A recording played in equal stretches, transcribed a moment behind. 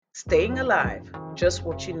Staying alive, just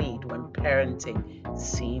what you need when parenting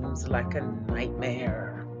seems like a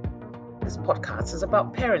nightmare. This podcast is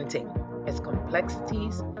about parenting, its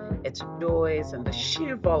complexities, its joys, and the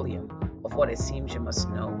sheer volume of what it seems you must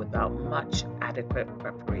know without much adequate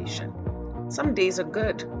preparation. Some days are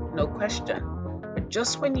good, no question, but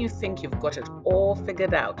just when you think you've got it all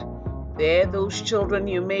figured out, there those children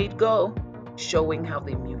you made go, showing how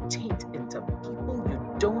they mutate into people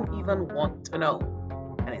you don't even want to know,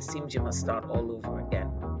 and it seems you must start all over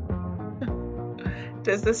again.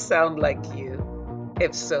 Does this sound like you?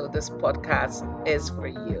 If so, this podcast is for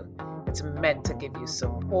you. It's meant to give you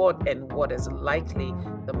support in what is likely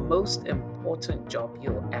the most important job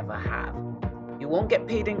you'll ever have. You won't get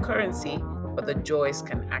paid in currency, but the joys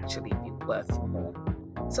can actually be worth more.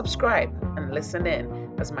 Subscribe and listen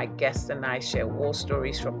in as my guests and I share war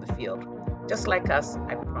stories from the field. Just like us,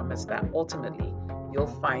 I promise that ultimately you'll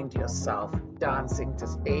find yourself dancing to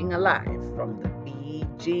Staying Alive from the Bee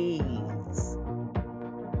Gees.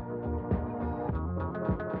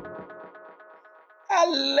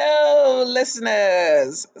 Hello,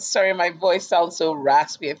 listeners. Sorry, my voice sounds so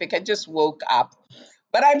raspy. I think I just woke up,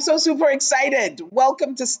 but I'm so super excited.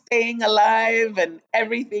 Welcome to Staying Alive and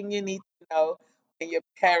everything you need to know when you're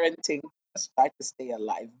parenting. Just try to stay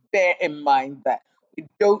alive. Bear in mind that we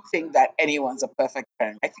don't think that anyone's a perfect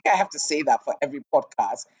parent. I think I have to say that for every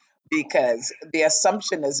podcast because the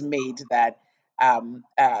assumption is made that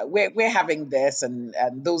we're having this, and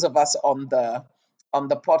those of us on the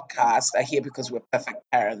podcast are here because we're perfect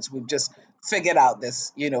parents. We've just figured out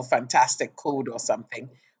this, fantastic code or something.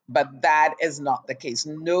 But that is not the case.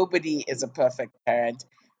 Nobody is a perfect parent.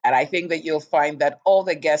 And I think that you'll find that all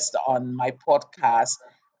the guests on my podcast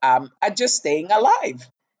are just staying alive.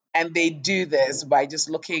 And they do this by just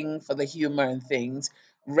looking for the humor in things,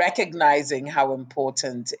 recognizing how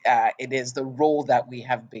important it is, the role that we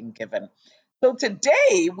have been given. So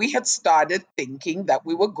today we had started thinking that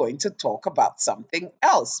we were going to talk about something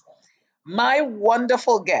else. My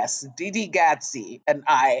wonderful guest, Didi Gatsy, and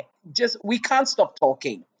I we can't stop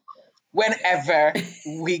talking whenever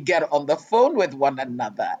we get on the phone with one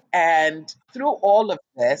another. And through all of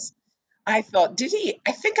this, I thought, Didi,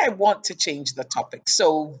 I think I want to change the topic.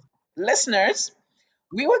 So, listeners,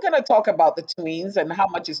 we were going to talk about the tweens and how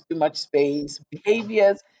much is too much space,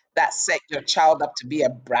 behaviors that set your child up to be a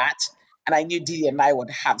brat. And I knew Didi and I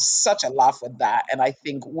would have such a laugh with that. And I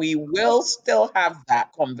think we will still have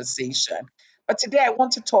that conversation. But today I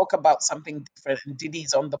want to talk about something different. And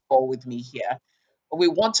Didi's on the call with me here. We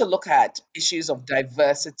want to look at issues of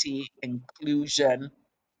diversity, inclusion,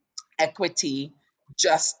 equity,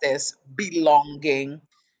 justice, belonging.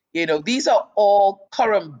 These are all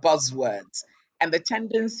current buzzwords. And the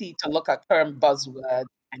tendency to look at current buzzwords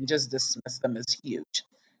and just dismiss them is huge,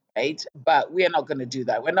 right? But we are not going to do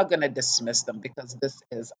that. We're not going to dismiss them because this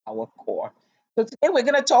is our core. So today we're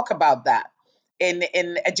going to talk about that. In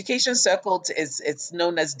education circles, it's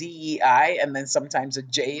known as DEI, and then sometimes a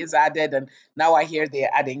J is added, and now I hear they're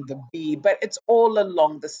adding the B, but it's all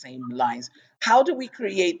along the same lines. How do we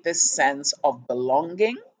create this sense of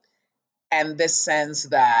belonging and this sense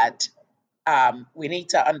that we need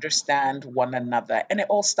to understand one another? And it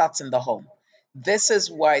all starts in the home. This is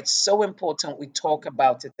why it's so important we talk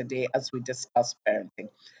about it today as we discuss parenting.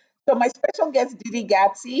 So my special guest, Didi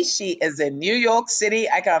Gatsy, she is in New York City.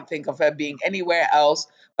 I can't think of her being anywhere else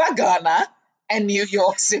but Ghana and New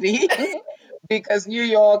York City because New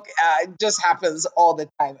York just happens all the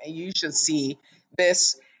time. And you should see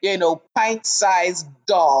this, pint-sized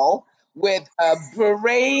doll with a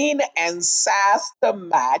brain and sass to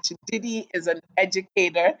match. Didi is an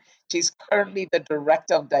educator. She's currently the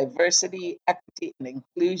director of diversity, equity, and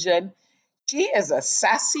inclusion. She is a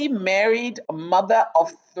sassy married mother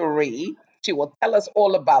of three. She will tell us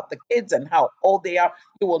all about the kids and how old they are.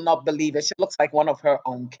 You will not believe it. She looks like one of her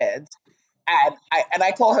own kids. And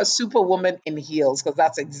I call her Superwoman in heels because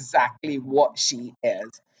that's exactly what she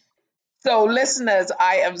is. So, listeners,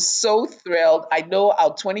 I am so thrilled. I know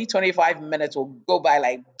our 20-25 minutes will go by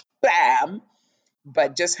like bam,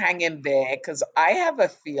 but just hang in there because I have a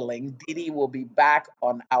feeling Didi will be back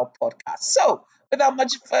on our podcast. So, without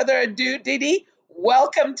much further ado, Didi,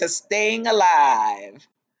 welcome to Staying Alive.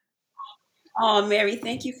 Oh, Mary,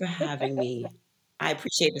 thank you for having me. I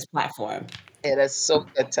appreciate this platform, It is so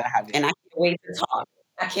good to have you. and I can't wait to talk.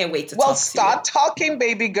 I can't wait to Well, talk to you. start talking,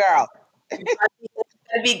 baby girl. It's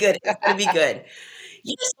gonna be good. It's gonna be good.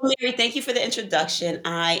 Yes, so Mary, thank you for the introduction.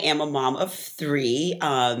 I am a mom of three.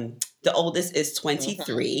 The oldest is Mhm.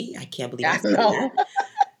 23. I can't believe I I'm saying know. that.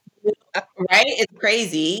 Right? It's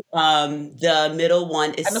crazy. The middle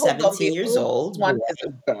one is And hold on, 17 the years oldest old. one is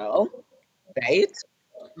a girl, right?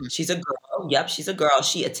 She's a girl. Yep, she's a girl.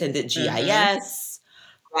 She attended Mm-hmm. GIS,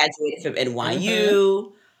 graduated from Mm-hmm.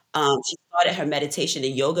 NYU. She started her meditation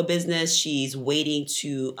and yoga business. She's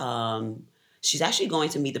actually going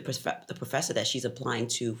to meet the professor that she's applying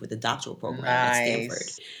to for the doctoral program at Stanford.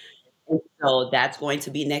 Nice. So that's going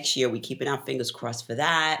to be next year. We're keeping our fingers crossed for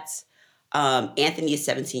that. Anthony is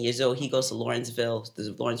 17 years old. He goes to the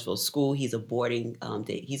Lawrenceville school. He's a boarding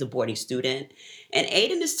student, and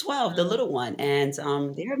Aiden is 12, the Mm. little one, and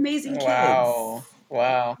they're amazing kids. Wow.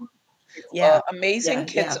 Wow. Yeah, Amazing yeah,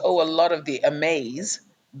 kids yeah. owe a lot of the amaze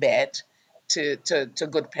bit to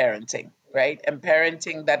good parenting, right? And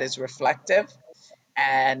parenting that is reflective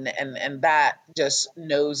and that just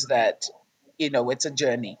knows that it's a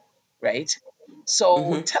journey, right?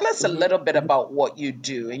 So Hmm. tell us a Hmm. little bit about what you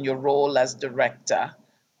do in your role as director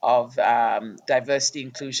of diversity,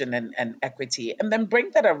 inclusion, and equity, and then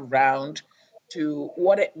bring that around to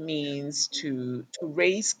what it means to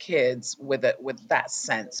raise kids with that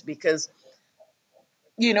sense. Because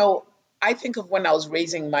you know I think of when I was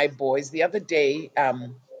raising my boys the other day.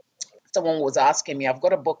 Someone was asking me, I've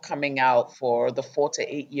got a book coming out for the 4 to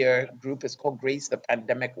 8 year group. It's called Grace the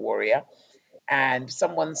Pandemic Warrior. And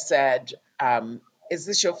someone said, is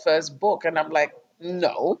this your first book? And I'm like,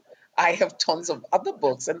 no, I have tons of other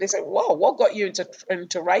books. And they said, whoa, what got you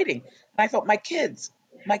into writing? And I thought, my kids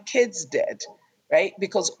did, right?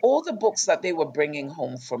 Because all the books that they were bringing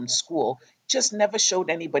home from school just never showed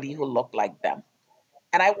anybody who looked like them.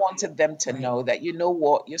 And I wanted them to Right. know that, you know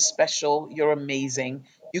what, you're special, you're amazing,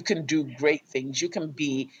 you can do great things, you can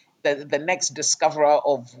be the next discoverer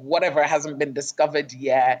of whatever hasn't been discovered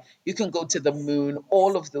yet, you can go to the moon,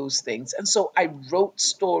 all of those things. And so I wrote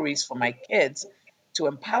stories for my kids to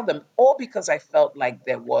empower them, all because I felt like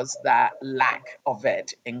there was that lack of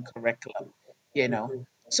it in curriculum, you know. Hmm.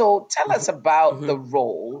 So tell us about Hmm. the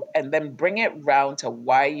role and then bring it round to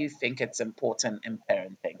why you think it's important in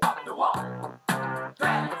parenting.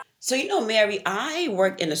 So, Mary, I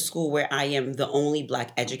work in a school where I am the only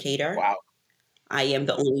Black educator. Wow. I am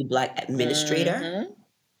the only Black administrator.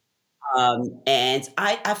 Mm-hmm. And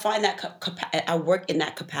I find that I work in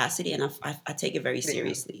that capacity, and I take it very Yeah.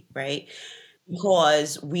 seriously, right?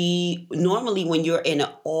 Because we normally, when you're in an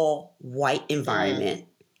all white Mm, environment,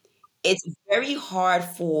 it's very hard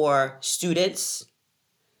for students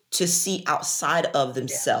to see outside of yeah.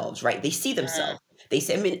 themselves, right? They see Mm, themselves. They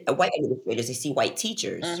see, white administrators, they see white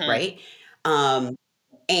teachers, mm-hmm. right? Um,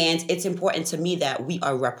 and it's important to me that we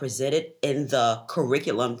are represented in the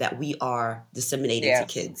curriculum that we are disseminating to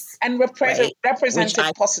Yes. kids, And right? Which represent I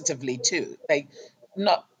it positively too. Like,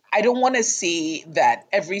 not, I don't want to see that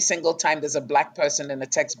every single time there's a black person in a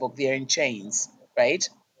textbook, they're in chains, right?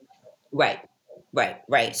 Right,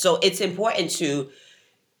 right. So it's important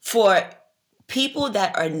for people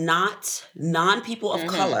that are not non-people of Mm-hmm.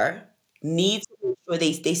 color need to make sure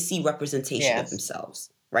they see representation of Yes. themselves,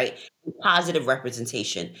 right? Positive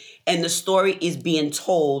representation. And the story is being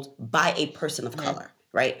told by a person of Mm-hmm. color,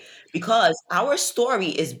 right? Because our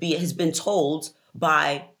story has been told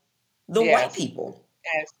by the white Yes. people,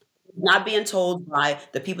 Yes. not being told by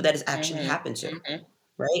the people that it's actually Mm-hmm. happened to, Mm-hmm.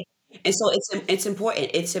 right? And so it's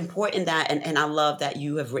important. It's important that, and I love that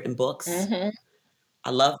you have written books. Mm-hmm. I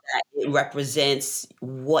love that it represents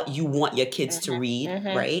what you want your kids to Mm-hmm. read,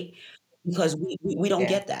 Mm-hmm. right? Because we don't Yeah.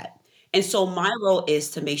 get that. And so my role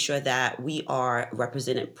is to make sure that we are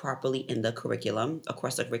represented properly in the curriculum,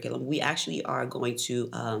 across the curriculum. We actually are going to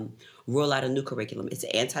roll out a new curriculum. It's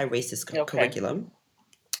an anti-racist Okay. curriculum.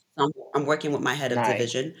 I'm working with my head of Nice.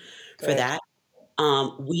 division for Good. that.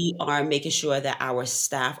 We are making sure that our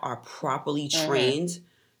staff are properly Mm-hmm. trained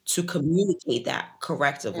to communicate that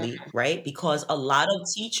correctively, right? Because a lot of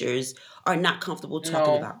teachers are not comfortable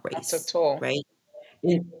talking No, about not race, at all. right?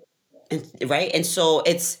 And, right, and so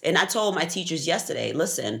and I told my teachers yesterday,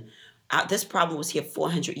 listen, this problem was here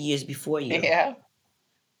 400 years before you. Yeah.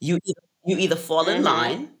 You either fall in Mm-hmm.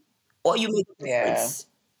 line or you make a Yeah. difference.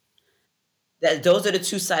 That those are the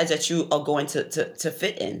two sides that you are going to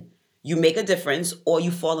fit in. You make a difference or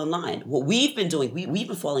you fall in line. What we've been doing, we've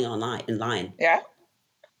been falling in line. Yeah.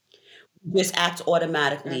 We just act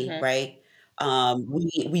automatically, Mm-hmm. right?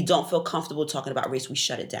 We don't feel comfortable talking about race. We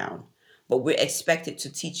shut it down. But we're expected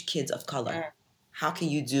to teach kids of color. Mm. How can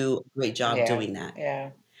you do a great job Yeah. doing that?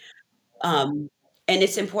 Yeah. Um, and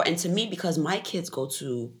it's important to me because my kids go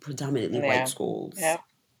to predominantly white Yeah. schools. Yeah.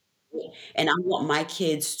 And I want my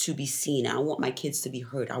kids to be seen. I want my kids to be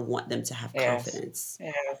heard. I want them to have Yes. confidence.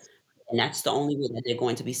 Yes. And that's the only way that they're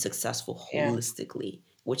going to be successful Yeah. holistically,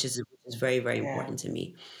 which is very, very Yeah. important to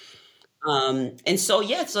me. And so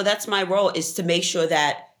yeah, so that's my role is to make sure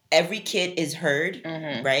that every kid is heard,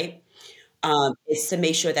 Mm-hmm. right? is to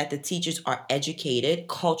make sure that the teachers are educated,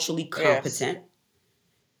 culturally Yes. competent,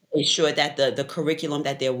 ensure that the curriculum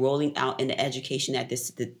that they're rolling out in the education that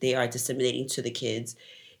they are disseminating to the kids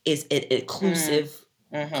is an Mm. inclusive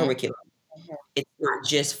Mm-hmm. curriculum. It's not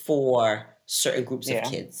just for certain groups of Yeah.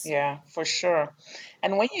 kids. Yeah, for sure.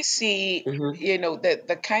 And when you see, Mhm.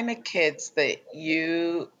 the kind of kids that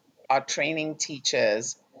you are training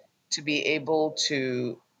teachers to be able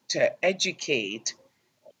to educate,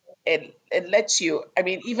 it lets you, I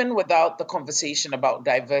mean, even without the conversation about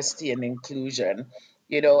diversity and inclusion,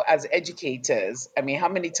 as educators, I mean, how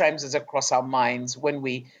many times does it cross our minds when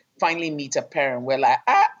we finally meet a parent, we're like,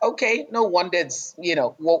 okay, no wonder it's,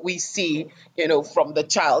 what we see, from the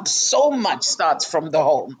child. So much starts from the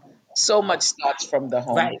home. So much starts from the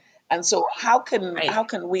home. Right, And so how can right. how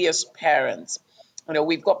can we as parents,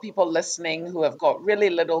 we've got people listening who have got really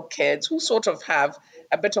little kids who sort of have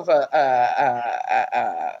a bit of a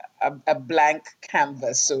blank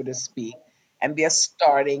canvas, so to speak, and they're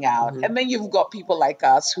starting out. Mhm, And then you've got people like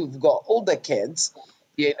us who've got older kids,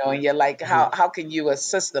 and you're like, how mhm. how can you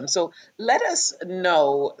assist them? So let us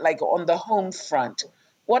know, like on the home front,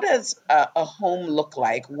 what does a home look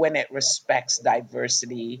like when it respects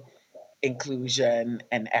diversity, inclusion,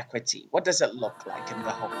 and equity? What does it look like in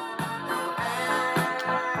the home?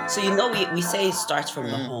 So, we say it starts from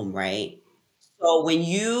the Mm, home, right? So when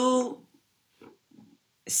you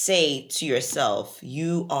say to yourself,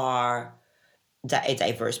 you are a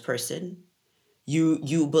diverse person,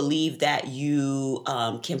 you believe that you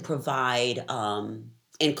can provide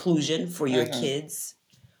inclusion for your mhm, kids,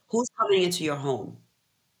 who's coming into your home?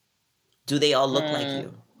 Do they all look like mm,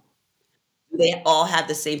 you? Do they all have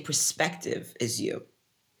the same perspective as you?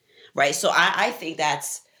 Right? So I think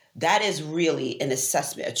that is really an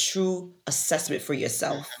assessment, a true assessment for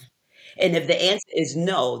yourself. And if the answer is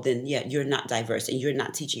no, then yeah, you're not diverse and you're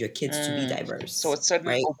not teaching your kids to be so diverse, a certain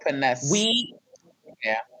right? openness. We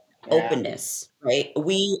Yeah, yeah, openness, right?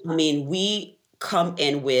 We come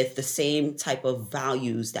in with the same type of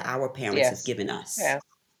values that our parents have yes, given us, yes,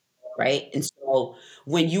 right? And so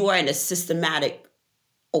when you are in a systematic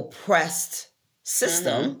oppressed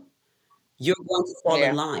mm-hmm, system, you're going to fall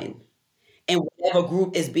in yeah, line. And whatever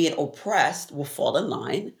group is being oppressed will fall in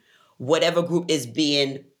line. Whatever group is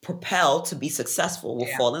being propelled to be successful will yeah,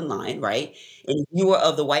 fall in line, right? And if you are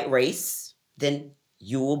of the white race, then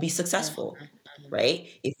you will be mm, successful, mm, right?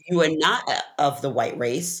 If you are not of the white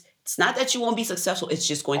race, it's not that you won't be successful. It's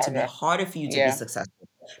just going to be okay, harder for you to be yeah, successful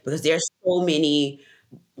because there's so many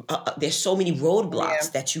yeah,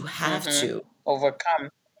 roadblocks that you have mm-hmm, to overcome.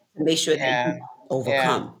 make sure that Yeah, you yeah.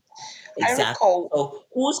 overcome. I Exactly. recall. So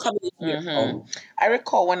who's coming into your Hmm. home? I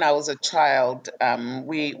recall when I was a child,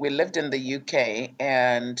 we lived in the UK,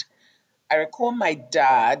 and I recall my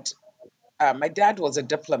dad. My dad was a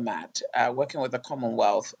diplomat working with the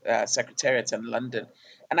Commonwealth Secretariat in London,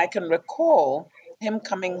 and I can recall him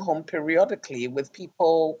coming home periodically with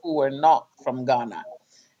people who were not from Ghana,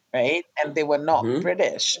 right? And they were not Mhm.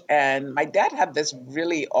 British. And my dad had this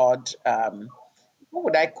really odd, what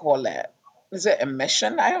would I call it? Is it a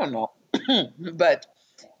mission? I don't know. But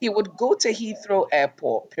he would go to Heathrow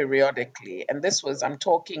Airport periodically. And this was, I'm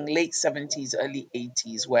talking late 70s, early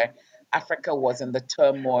 80s, where Africa was in the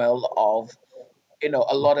turmoil of,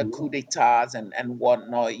 a lot of coup Mhm. d'etats and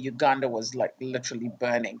whatnot. Uganda was like literally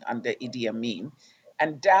burning under Idi Amin.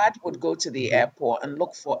 And dad would go to the Mhm. airport and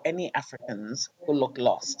look for any Africans who look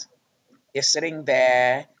lost. They're sitting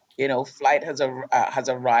there, flight has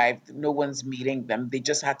arrived, no one's meeting them. They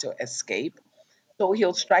just had to escape. So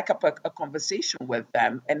he'll strike up a conversation with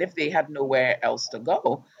them, and if they had nowhere else to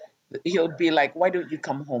go, he'll be like, "Why don't you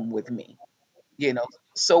come home with me?" you know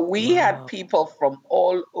so we had Wow. people from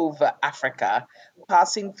all over Africa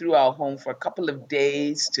passing through our home for a couple of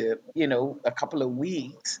days to a couple of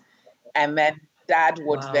weeks, and then dad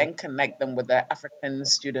would Wow. then connect them with the African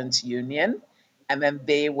Students Union, and then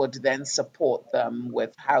they would then support them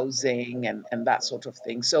with housing and that sort of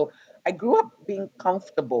thing. So I grew up being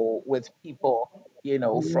comfortable with people,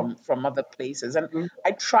 Mhm. from other places, and Mhm.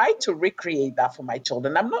 I try to recreate that for my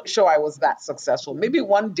children. I'm not sure I was that successful. Maybe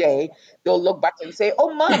one day they'll look back and say,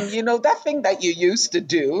 "Oh, mom, that thing that you used to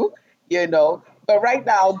do." But right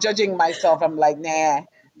now, judging myself, I'm like, nah,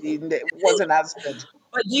 it wasn't as good.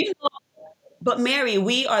 But but Mary,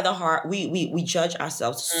 we are the hard we judge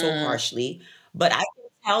ourselves so Mm, harshly. But I can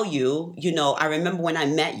tell you, I remember when I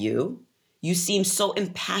met you, you seemed so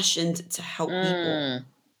impassioned to help people. mm,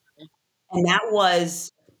 And that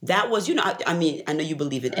was, I mean, I know you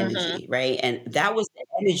believe in mhm, energy, right? And that was the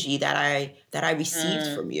energy that I received mm,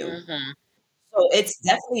 from you. mhm. So it's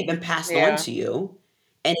definitely been passed on Yeah, to you.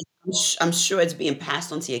 And it's I'm sure it's being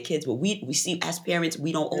passed on to your kids, but we see as parents,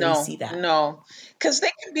 we don't always No, see that. no, because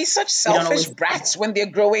they can be such We don't selfish always. brats when they're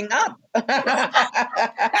growing up.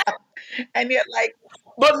 And you're like,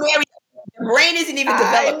 But Mary, the brain isn't even I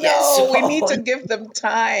developed yet, so know we need to give them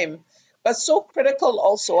time. But so critical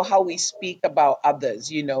also how we speak about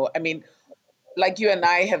others, you know. I mean, like you and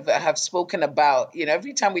I have spoken about, you know,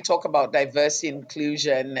 every time we talk about diversity,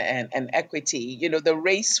 inclusion, and equity, you know, the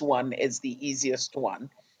race one is the easiest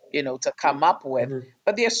one, you know, to come up with. Mhm.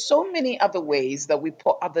 But there's so many other ways that we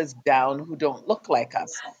put others down who don't look like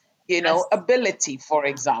us. You know, Yes. ability, for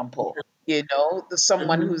example. You know, the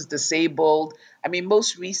someone Mhm. who's disabled. I mean,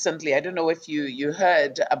 most recently, I don't know if you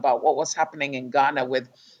heard about what was happening in Ghana with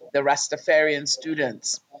the Rastafarian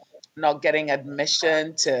students not getting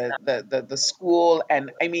admission to the school.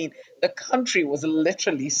 And I mean, the country was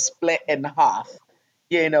literally split in half,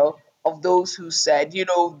 you know, of those who said, you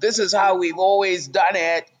know, this is how we've always done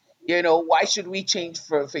it. You know, why should we change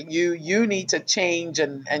for you? You need to change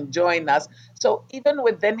and join us. So even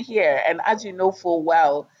within here, and as you know full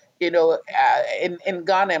well, you know, in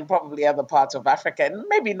Ghana and probably other parts of Africa, and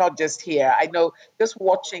maybe not just here, I know just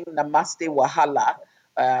watching Namaste Wahala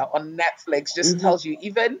on Netflix just Mhm. tells you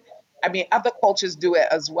even, I mean, other cultures do it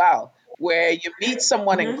as well, where you meet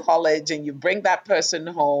someone in Mhm. college and you bring that person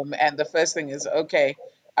home, and the first thing is, okay,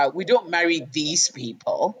 we don't marry these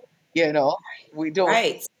people, you know, we don't.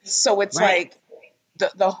 Right. So it's Right.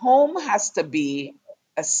 like the home has to be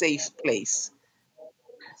a safe place,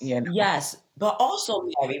 you know. Yes, but also,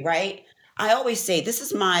 Mary, right? I always say this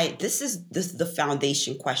is the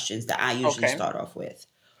foundation questions that I usually Okay. start off with.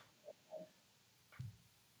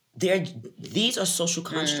 They're these are social Mm,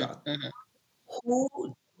 construct. hmm.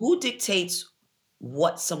 Who dictates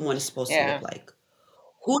what someone is supposed to look Yeah. like?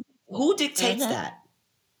 Who dictates Hmm. that?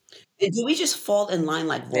 And do we just fall in line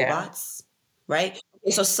like Yeah. robots? Right?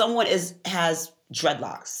 Okay, so someone is has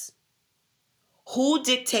dreadlocks. Who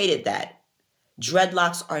dictated that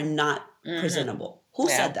dreadlocks are not Hmm. presentable? Who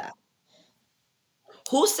Yeah. said that?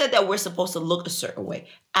 Who said that we're supposed to look a certain way,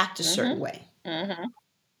 act a Hmm. certain way? Hmm.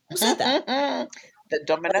 Who said that? The Like,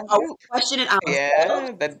 dominant are we group. questioning ourselves,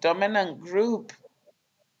 Yeah, the dominant group.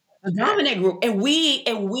 the dominant group, and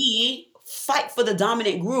we fight for the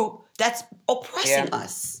dominant group that's Yeah. oppressing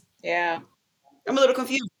us? Yeah. I'm a little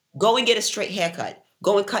confused. Go and get a straight haircut.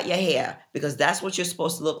 Go and cut your hair because that's what you're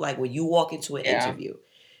supposed to look like when you walk into an Yeah. interview.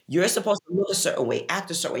 You're supposed to look a certain way,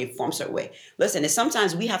 act a certain way, form a certain way. Listen, and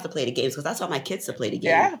sometimes we have to play the games because I tell my kids to play the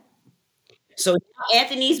game. Yeah. So now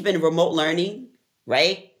Anthony's been remote learning,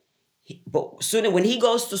 right? But soon when he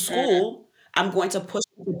goes to Hmm. school, I'm going to push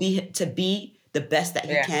him to be the best that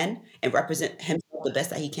he Yeah. can and represent himself the best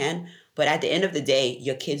that he can. But at the end of the day,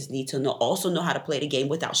 your kids need to know how to play the game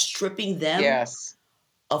without stripping them Yes.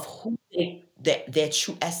 of who their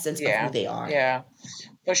true essence of who Yeah. they are. Yeah.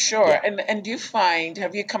 For sure. Yeah. And do you find,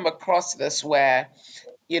 have you come across this where,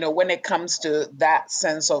 you know, when it comes to that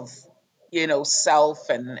sense of, you know, self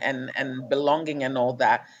and belonging and all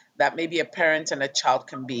that, that maybe a parent and a child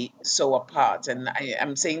can be so apart. And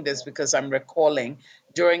I'm saying this because I'm recalling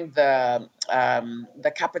during the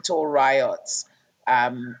Capitol riots,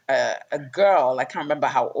 a girl, I can't remember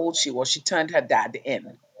how old she was, she turned her dad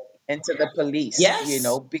in into the police, you Yes.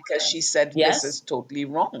 know, because she said this Yes. is totally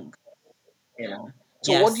wrong, you know.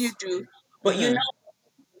 So what do you Yes. do? But Hmm.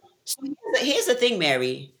 so here's the thing,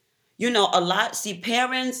 Mary. A lot. See,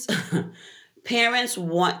 parents, parents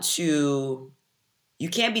want to. You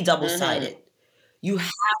can't be double Hmm. sided. You have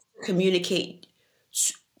to communicate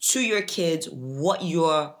t- to your kids what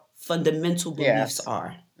your fundamental beliefs Yes.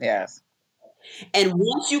 are. Yes. And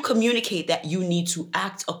once you communicate that, you need to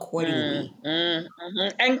act Mm, accordingly, mm,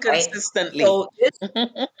 mhm. And right? consistently. So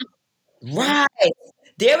right.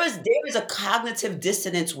 There is a cognitive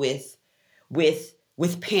dissonance with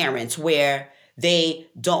parents where they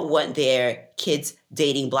don't want their kids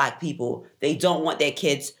dating black people. They don't want their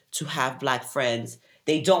kids to have black friends.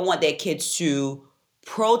 They don't want their kids to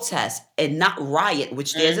protest and not riot,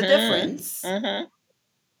 which there's a Mhm. difference. Mhm.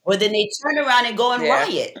 But then they turn around and go and Yeah.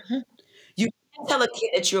 riot. Mhm. You can't tell a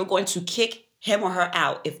kid that you're going to kick him or her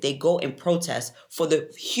out if they go and protest for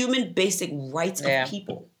the human basic rights of Yeah.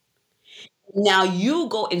 people. Now you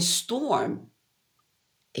go and storm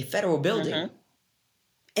a federal building Mhm.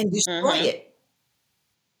 and destroy Mhm. it.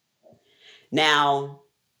 Now,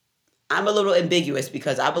 I'm a little ambiguous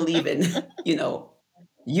because I believe in, you know,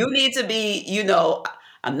 you need to be,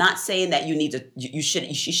 I'm not saying that you need to,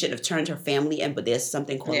 she should have turned her family in, but there's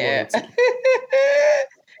something called Yeah. loyalty.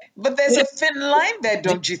 But there's You a thin line there, know,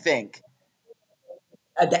 don't you think?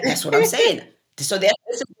 that's what I'm saying. So this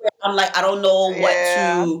is where I'm like, I don't know what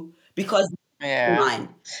Yeah. to, because Yeah.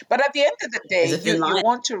 Line. But at the end of the There's day, a thin you line.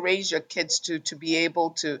 want to raise your kids to be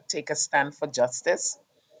able to take a stand for justice,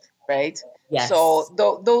 right? So Yes.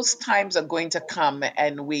 those times are going to come,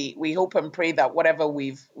 and we hope and pray that whatever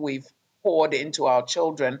we've poured into our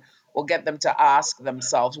children will get them to ask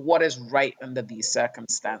themselves what is right under these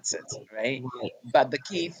circumstances, right? Right. But the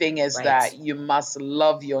key thing is that Right. you must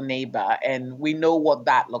love your neighbor, and we know what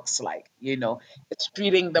that looks like. It's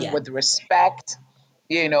treating them Yeah. with respect,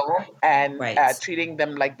 and Right. treating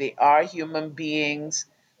them like they are human beings.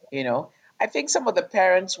 You know, I think some of the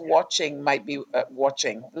parents watching might be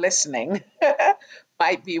listening,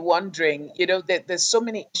 might be wondering, that there's so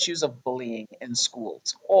many issues of bullying in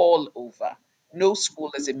schools all over. No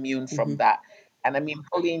school is immune from Hmm. that. And I mean,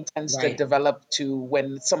 bullying tends to Right. develop to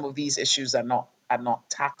when some of these issues are not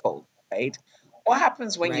tackled, right? What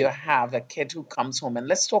happens when you Right. have a kid who comes home? And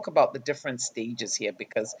let's talk about the different stages here,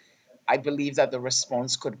 because I believe that the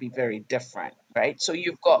response could be very different, right? So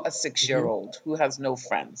you've got a 6 year Hmm. old who has no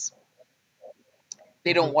friends.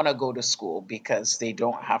 They don't Hmm. want to go to school because they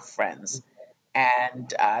don't have friends.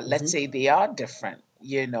 And let's Hmm. say they are different,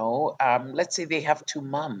 let's say they have two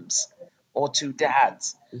moms or two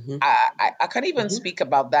dads. Hmm. I can't even Hmm. speak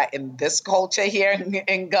about that in this culture here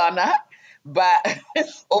in Ghana, but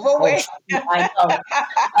over Oh, where, I know.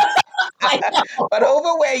 I know. but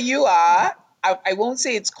over where you are, I won't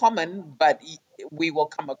say it's common, but we will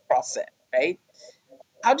come across it, right?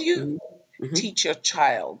 How do you Hmm. Hmm. teach your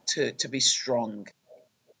child to be strong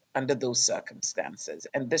under those circumstances?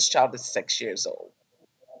 And this child is 6 years old.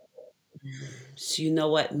 So you know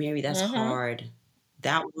what, Mary? That's Hmm. hard.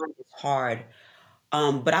 That one is hard.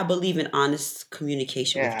 But I believe in honest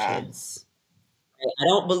communication with Yeah. kids. I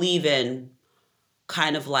don't believe in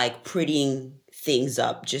kind of like prettying things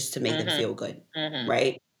up just to make them Hmm. feel good, Hmm.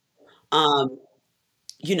 right? Um,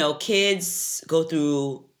 kids go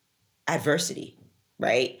through adversity,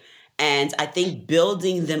 right? And I think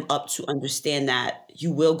building them up to understand that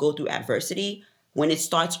you will go through adversity when it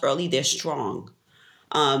starts early, they're strong.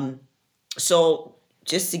 Um, so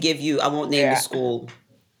just to give you, I won't name the Yeah. school.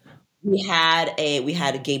 We had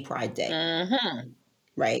a gay pride day, Hmm.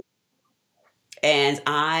 right? And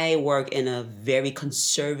I work in a very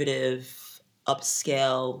conservative,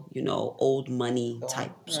 upscale, old money So,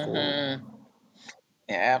 type school.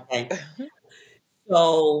 yeah. Okay.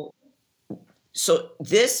 So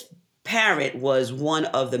this parent was one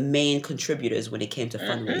of the main contributors when it came to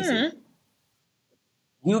fundraising. Hmm.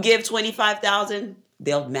 You give 25,000,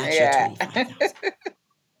 they'll match your Yeah. 25,000.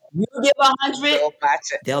 You give 100, Don't match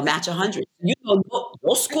it they'll match 100.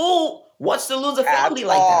 No school wants to lose a at family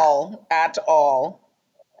like that. all. At all.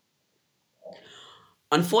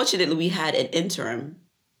 Unfortunately, we had an interim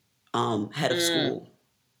head of Mm. school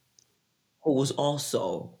who was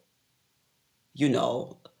also, you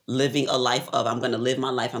know, living a life of I'm gonna live my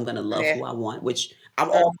life, I'm gonna love Yeah. who I want, which I'm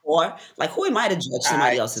all for. Like, who am I to judge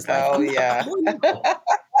somebody else's life? Oh, I'm not. yeah. Who am I?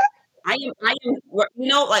 I am.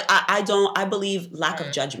 Like I don't. I believe lack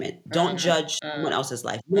of judgment. Don't Mm, judge someone mm, else's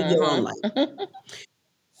life. Live your own life. mm-hmm.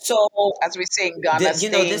 So, As we say in Ghana,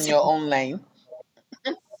 stay in this your own lane.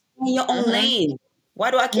 in your own Hmm. lane.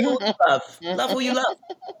 Why do I care who you love? Love who you love.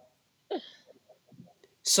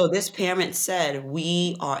 So this parent said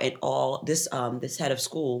we are in all this head of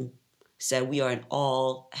school said we are an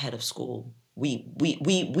all head of school. We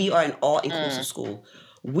are an all inclusive Mm, school.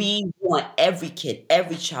 We want every kid,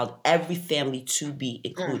 every child, every family to be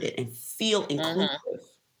mm, included and feel hmm. inclusive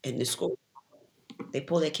in the school. They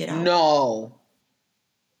pull their kid out. No.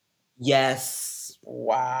 Yes.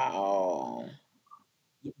 Wow.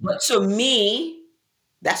 But to me,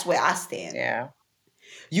 that's where I stand. Yeah.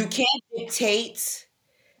 You can't dictate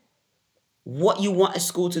what you want a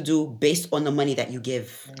school to do based on the money that you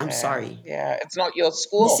give. I'm Yeah. sorry. Yeah. It's not your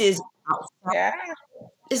This school. is outside. Yeah.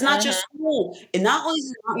 It's not your Hmm. school. And not only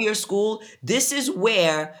is it not your school, this is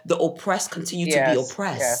where the oppressed continue to be Yes.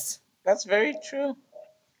 Yes. oppressed. That's very true.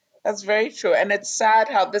 That's very true. And it's sad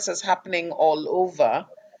how this is happening all over,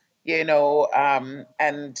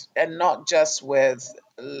 and not just with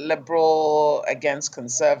liberal against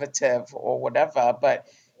conservative or whatever, but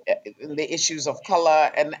in the issues of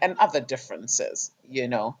color and other differences.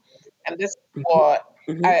 And this is Mhm, what,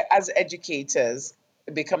 mhm, as educators,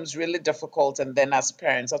 it becomes really difficult. And then as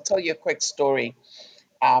parents, I'll tell you a quick story.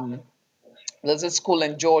 Um, there's a school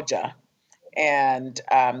in Georgia, and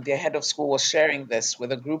their head of school was sharing this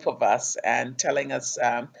with a group of us and telling us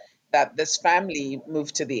that this family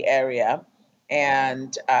moved to the area,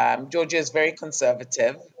 and Georgia is very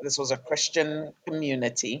conservative. This was a Christian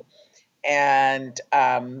community, and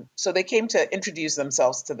so they came to introduce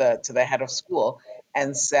themselves to the head of school,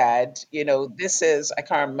 and said, this is, I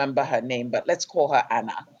can't remember her name, but let's call her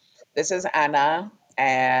Anna. This is Anna,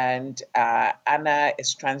 and Anna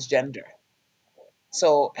is transgender.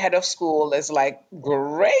 So head of school is like,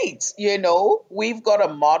 great, we've got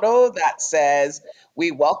a motto that says,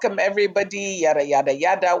 we welcome everybody, yada, yada,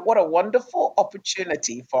 yada. What a wonderful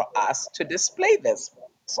opportunity for us to display this.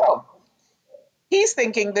 So he's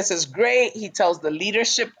thinking this is great. He tells the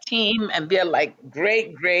leadership team, and they're like,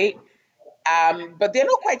 great, great. But they're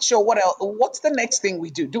not quite sure what else. What's the next thing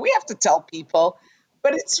we do? Do we have to tell people?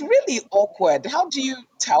 But it's really awkward. How do you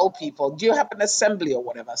tell people? Do you have an assembly or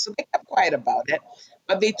whatever? So they kept quiet about it,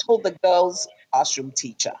 but they told the girls' classroom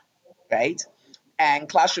teacher, right? And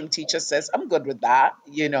classroom teacher says, "I'm good with that."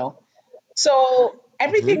 So Mhm.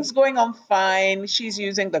 everything's going on fine. She's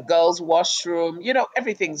using the girls' washroom.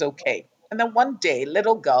 Everything's okay. And then one day,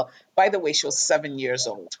 little girl, by the way, she was 7 years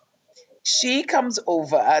old, she comes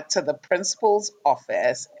over to the principal's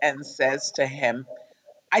office and says to him,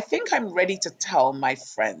 I think I'm ready to tell my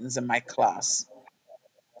friends in my class,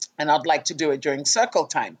 and I'd like to do it during circle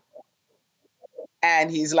time. And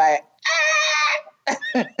he's like,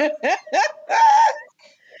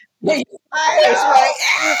 Yeah, you voice, I right?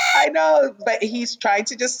 know, I know, but he's trying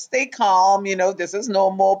to just stay calm. This is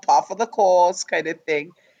normal, par for the course kind of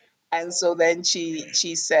thing. And so then she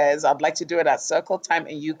says, I'd like to do it at circle time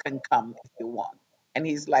and you can come if you want. And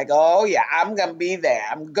he's like, oh yeah, I'm gonna be there.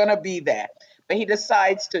 I'm gonna be there. But he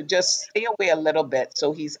decides to just stay away a little bit.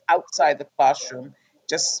 So he's outside the classroom,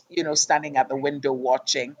 just standing at the window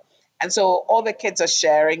watching. And so all the kids are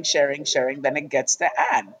sharing, sharing, sharing. Then it gets to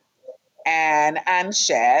Anne. And Anne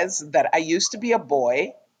shares that I used to be a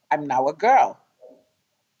boy, I'm now a girl.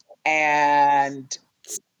 And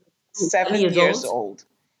 7 seven years years old. old.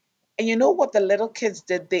 And you know what the little kids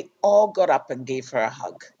did? They all got up and gave her a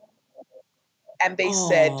hug. And they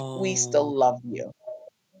said, we still Oh. love you.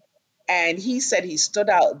 And he said he stood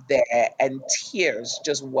out there and tears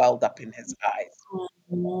just welled up in his eyes.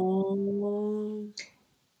 Oh.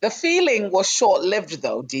 The feeling was short lived,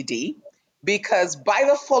 though, Didi, because by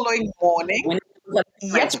the following morning, When it becomes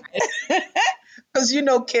yep, parents, right?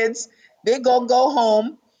 because kids, they gonna go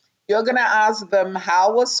home. You're gonna ask them,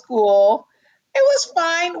 how was school? It was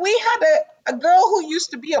fine. We had a girl who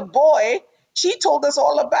used to be a boy. She told us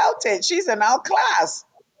all about it. She's in our class.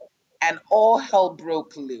 And all hell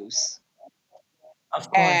broke loose. Of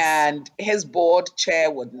course. And his board chair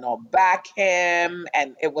would not back him.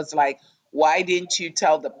 And it was like, why didn't you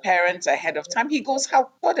tell the parents ahead of time? He goes,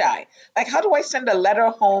 how could I? Like, how do I send a letter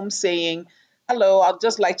home saying, hello, I'd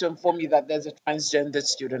just like to inform you that there's a transgender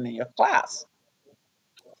student in your class?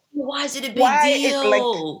 Why is it a big Why it like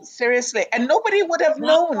deal? seriously? And nobody would have Why?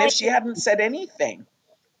 known if she hadn't said anything,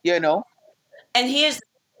 you know? And here's,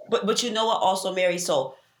 but you know what? Also, Mary.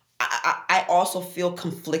 So I also feel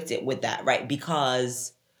conflicted with that, right?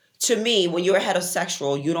 Because to me, when you're a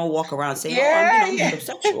heterosexual, you don't walk around saying, "Oh, I'm Yeah, I'm yeah,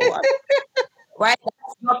 heterosexual," right?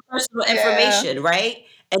 That's your personal yeah, information, right?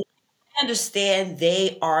 And I understand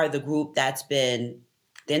they are the group that's been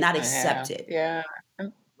they're not yeah, accepted, yeah,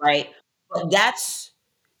 right? But that's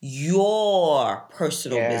your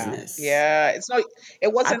personal yeah, business. yeah. It's not,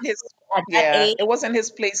 it I wasn't his, at that yeah, age, it wasn't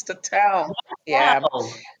his place to tell. Yeah.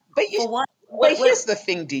 wow. But you, For what? but What? here's the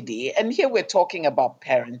thing, Didi, and here we're talking about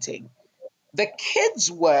parenting. The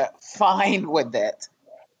kids were fine with it,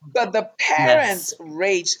 but the parents Yes.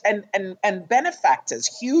 raged, and benefactors,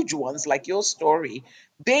 huge ones like your story,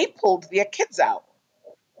 they pulled their kids out,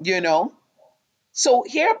 you know? So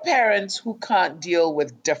here are parents who can't deal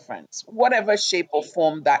with difference, whatever shape or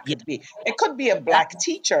form that Yeah. could be. It could be a That, black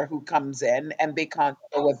teacher who comes in and they can't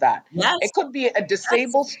deal with that. yes. It could be a Yes.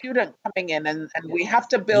 disabled student coming in and we have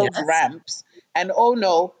to build Yes. ramps. And oh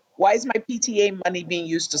no, why is my PTA money being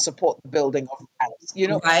used to support the building of ramps?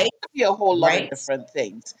 Right. It could be a whole lot of Right. different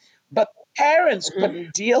things. But parents Mhm.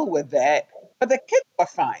 couldn't deal with it, but the kids were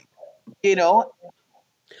fine, you know?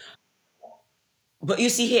 But you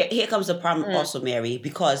see, here comes the problem Mm, also, Mary,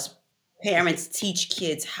 because parents teach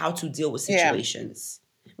kids how to deal with yeah, situations,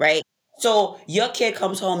 right? So your kid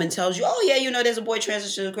comes home and tells you, "Oh yeah, there's a boy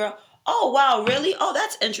transitioning to a girl." Oh wow, really? Oh,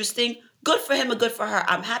 that's interesting. Good for him and good for her.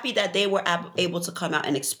 I'm happy that they were able to come out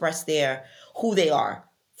and express their who they are.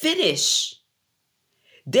 Finish.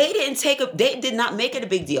 They did not make it a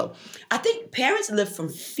big deal. I think parents live from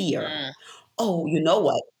fear. mm, Oh, you know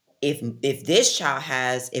what? If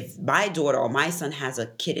my daughter or my son has a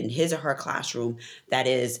kid in his or her classroom that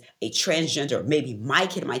is a transgender, maybe my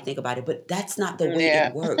kid might think about it, but that's not the way it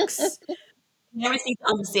yeah, works. Parents need to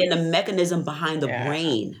understand the mechanism behind the yeah.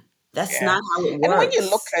 brain. That's Yeah. not how it And when you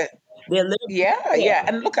look works. at They're literally Yeah, yeah. there.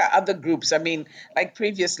 And look at other groups. I mean, like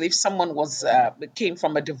previously, if someone came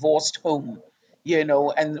from a divorced home,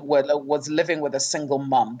 and was living with a single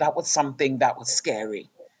mom, that was something that was scary.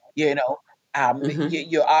 You know, Hmm.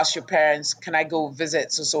 you ask your parents, "Can I go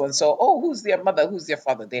visit so and so?" Oh, who's their mother? Who's their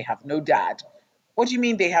father? They have no dad. What do you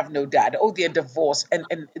mean they have no dad? Oh, they're divorced.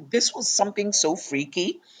 And this was something so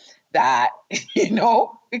freaky that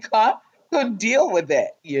we couldn't deal with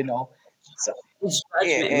it. So It's it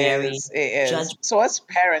judgment, Mary. is. It is. Judgment. So as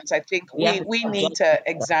parents, I think We have we to we stop need judging. to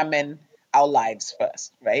examine our lives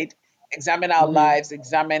first, right? Examine our Hmm. lives,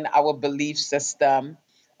 examine our belief system,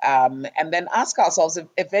 and then ask ourselves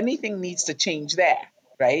if anything needs to change there,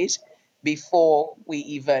 right? Before we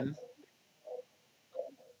even,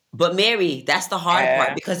 But Mary, that's the hard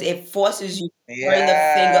part yeah, because it forces you to turn the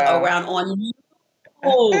finger yeah. around on you.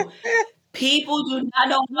 People do not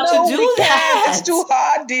know how to No, we do can't. It's that. too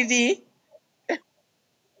hard, Didi.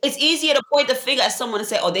 It's easier to point the finger at someone and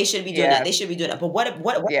say, "Oh, they should be doing that. Yeah, They should be doing that." But what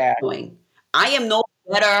yeah. am I doing? I am no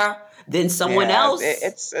better than someone Yeah, else.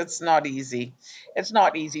 it's not easy. It's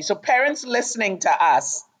not easy. So parents listening to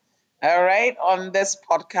us, all right, on this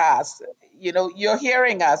podcast, you're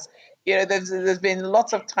hearing us. There's been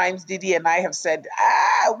lots of times Didi and I have said,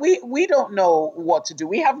 we don't know what to do.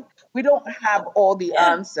 We don't have all the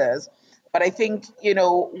Yeah. answers. But I think,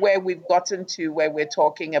 where we've gotten to where we're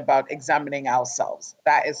talking about examining ourselves,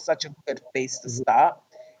 that is such a good place to Mhm, start.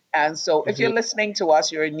 And so if you're mhm, listening to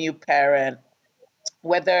us, you're a new parent,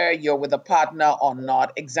 whether you're with a partner or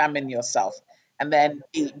not, examine yourself and then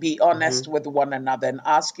be honest mhm, with one another and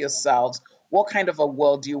ask yourselves, what kind of a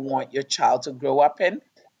world do you want your child to grow up in?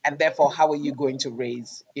 And therefore, how are you going to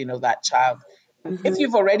raise, that child? And if mhm,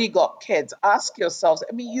 you've already got kids, ask yourselves,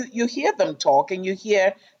 I mean, you hear them talk and you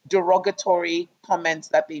hear derogatory comments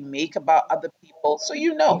that they make about other people. So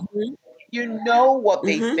mhm, you know what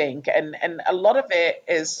they mhm, think, and a lot of it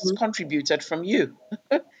is contributed from you,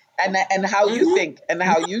 and how you mhm, think and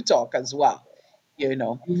how you talk as well you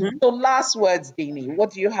know mhm. so last words, Dini,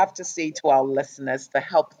 what do you have to say to our listeners to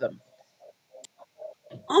help them?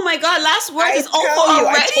 Oh my God! Last words I is over tell you,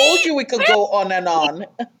 I told already. you we could go on and on.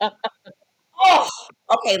 Oh.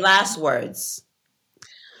 Okay, last words.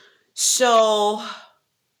 So,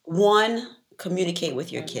 one, communicate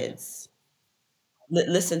with your Hmm. kids.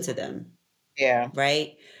 Listen to them, Yeah.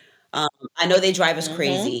 right? Um, I know they drive us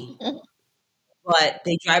crazy, Hmm. but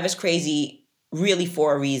they drive us crazy really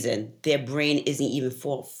for a reason. Their brain isn't even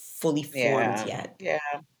fully formed Yeah, yet, yeah,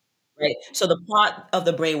 right? So the part of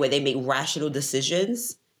the brain where they make rational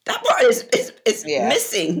decisions, that part is yes.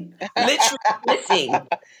 missing, literally missing,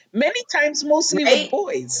 Many times, mostly with right?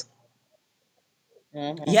 boys.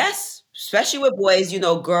 Hmm. Yes, especially with boys.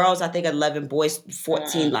 Girls, I think 11, boys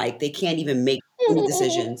 14, Hmm. like they can't even make any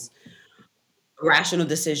decisions, rational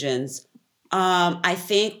decisions. I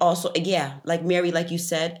think also, yeah, like Mary, like you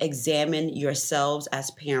said, examine yourselves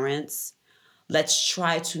as parents. Let's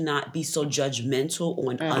try to not be so judgmental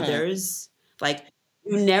on Hmm. others. Like,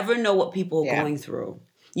 you never know what people are Yeah. going through.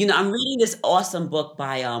 I'm reading this awesome book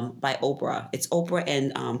by Oprah. It's Oprah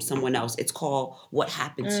and someone else. It's called What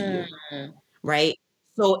Happened to You, Mm-hmm. right?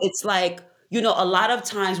 So it's like, a lot of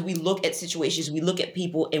times we look at situations, we look at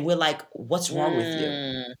people and we're like, what's wrong with you?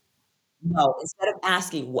 Mm. No, instead of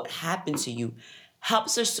asking what happened to you,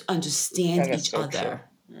 helps us to understand That is each so true. other.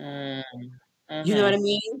 You know Mm-hmm. what I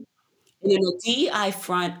mean? And in the DEI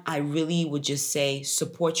front, I really would just say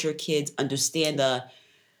support your kids, understand the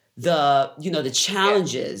Yeah.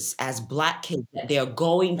 challenges as Black kids that they're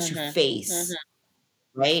going to Mm-hmm. face, Mm-hmm.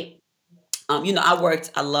 right?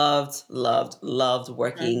 I loved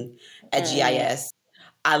working at Mm-hmm. GIS.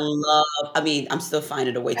 I mean, I'm still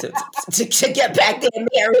finding a way to get back there,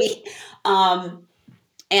 Mary. Um,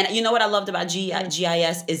 and you know what I loved about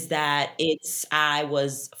GIS is that I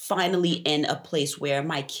was finally in a place where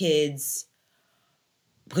my kids,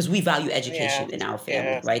 because we value Yes. education in our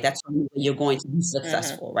family, Yes. right? That's the only way you're going to be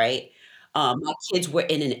Mm-hmm. successful, right? My kids were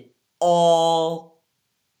in an all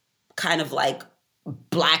kind of like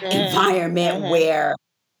Black Mm-hmm. environment Mm-hmm. where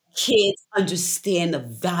kids understand the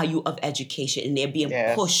value of education and they're being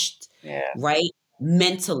Yes. pushed, Yes. right?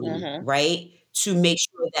 Mentally, Mm-hmm. right? To make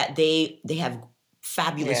sure that they have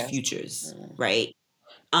fabulous Yes. futures, Mm. right?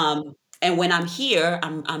 And when I'm here,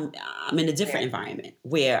 I'm in a Yeah. different environment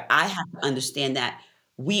where I have to understand that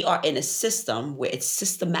we are in a system where it's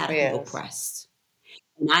systematically Yes. oppressed.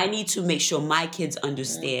 And I need to make sure my kids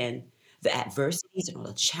Mm-hmm. understand the adversities and all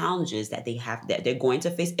the challenges that they're going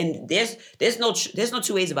to face. And there's no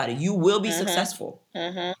two ways about it. You will be Mm-hmm. successful,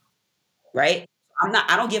 Mm-hmm. right?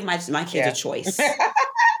 I don't give my kids a Yeah. choice.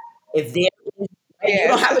 If they're right, you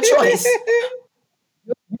don't Yes. have a choice.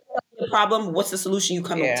 the problem? What's the solution you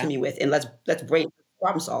come to Yeah. me with? And let's break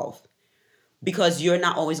problem solve. Because you're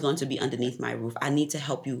not always going to be underneath my roof. I need to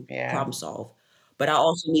help you Yeah. problem solve. But I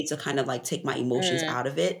also need to kind of like take my emotions Mm, out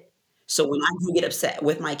of it. So when I do get upset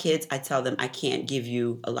with my kids, I tell them I can't give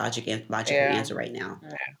you a logical yeah. answer right now Yeah.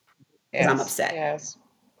 because I'm Yes. upset. Yes.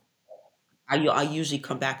 I usually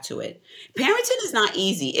come back to it. Parenting is not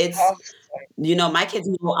easy. It's, Oh, my kids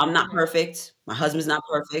know I'm not mhm. perfect. My husband's not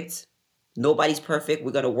perfect. Nobody's perfect.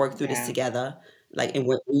 We're going to work through this Yeah. together. Like, and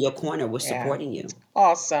we're in your corner. We're Yeah. supporting you.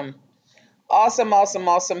 Awesome. Awesome, awesome,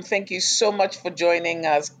 awesome. Thank you so much for joining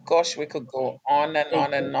us. Gosh, we could go on and Thank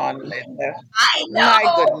on you. and on, Linda. I My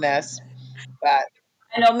know. goodness. But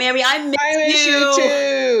I know, Mary, I miss I miss you you.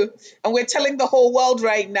 too. And we're telling the whole world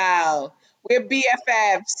right now. We're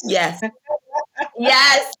BFFs. Yes,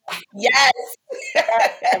 yes, yes.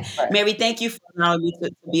 Forever. Mary, thank you for allowing me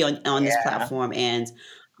to be on this Yeah. platform, and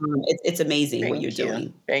it's amazing what you're Thank you.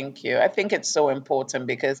 doing. Thank you. I think it's so important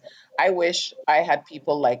because I wish I had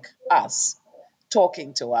people like us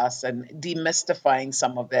talking to us and demystifying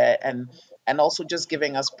some of it, and also just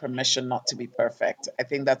giving us permission not to be perfect. I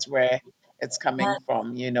think that's where it's coming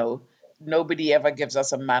from, Nobody ever gives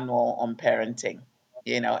us a manual on parenting,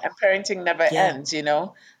 and parenting never Yeah. ends.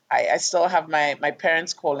 I still have my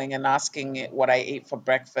parents calling and asking what I ate for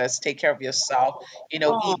breakfast, take care of yourself,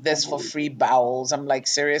 eat this for Oh, free bowels. I'm like,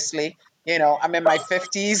 seriously? I'm in my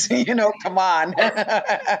 50s, come on.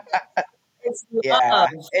 it's Yeah, love.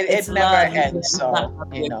 it It's never love. You ends. can't stop So,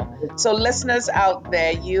 loving your kids. so listeners out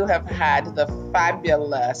there, you have had the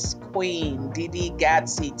fabulous Queen Didi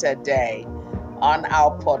Gatsy today on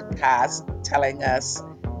our podcast, telling us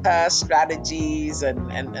her strategies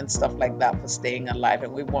and stuff like that for staying alive.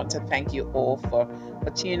 And we want to thank you all for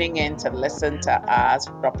tuning in to listen to us.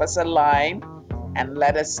 Drop us a line and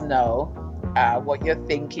let us know what you're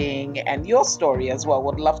thinking and your story as well.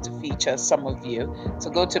 Would love to feature some of you. So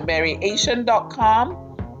go to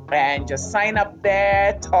maryasian.com and just sign up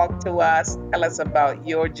there, talk to us, tell us about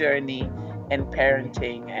your journey in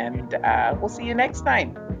parenting. And we'll see you next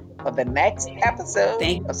time for the next episode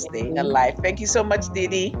Thank of Staying you, Alive. Thank you so much,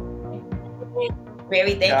 Didi.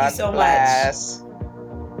 Mary. Thank you God so much. bless.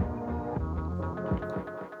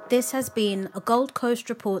 This has been a Gold Coast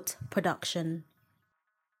Report production.